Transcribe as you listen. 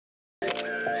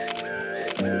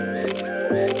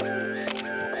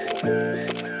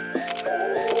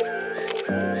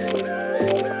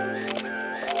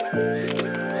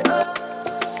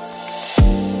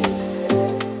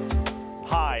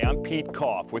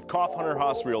Roof with Cough Hunter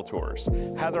Haas Realtors.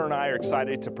 Heather and I are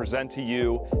excited to present to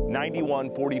you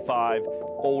 9145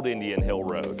 Old Indian Hill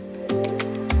Road.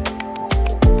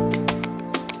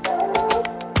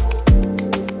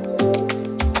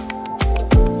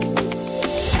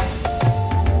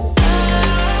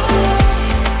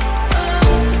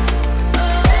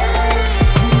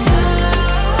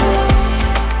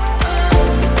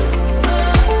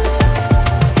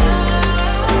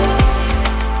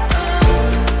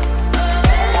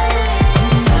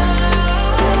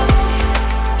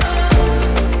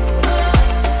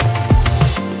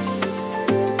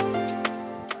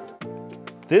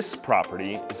 This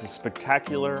property is a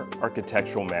spectacular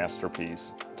architectural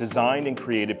masterpiece designed and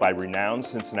created by renowned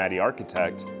Cincinnati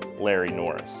architect Larry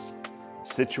Norris.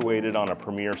 Situated on a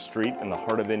premier street in the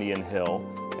heart of Indian Hill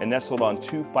and nestled on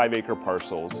two 5-acre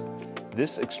parcels,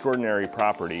 this extraordinary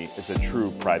property is a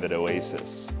true private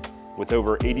oasis. With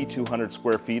over 8,200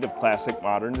 square feet of classic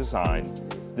modern design,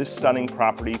 this stunning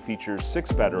property features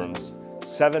 6 bedrooms,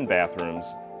 7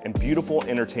 bathrooms, and beautiful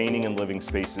entertaining and living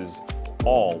spaces,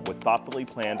 all with thoughtfully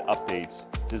planned updates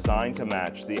designed to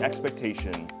match the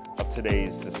expectation of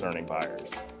today's discerning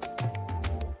buyers.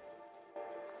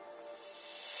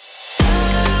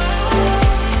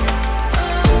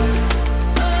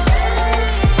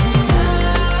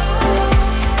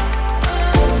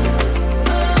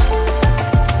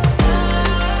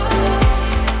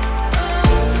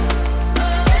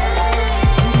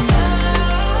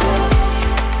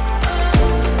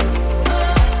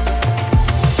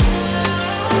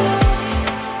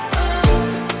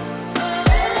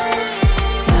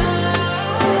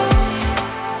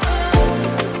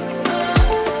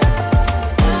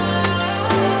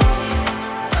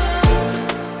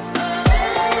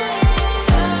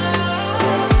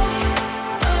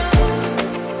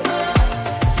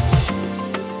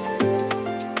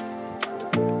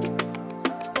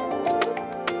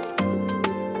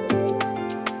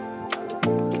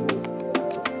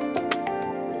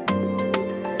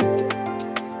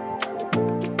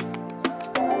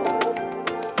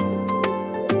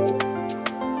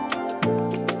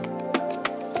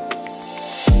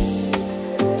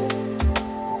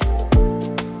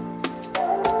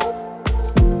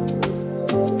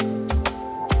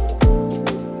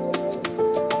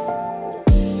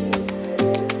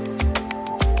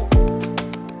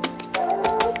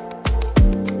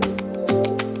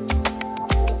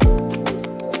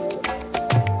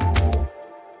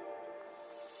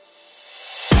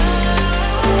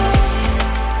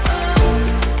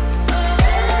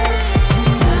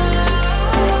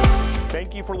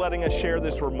 Thank you for letting us share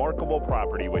this remarkable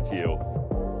property with you.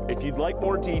 If you'd like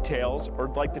more details or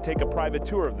would like to take a private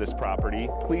tour of this property,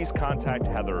 please contact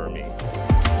Heather or me.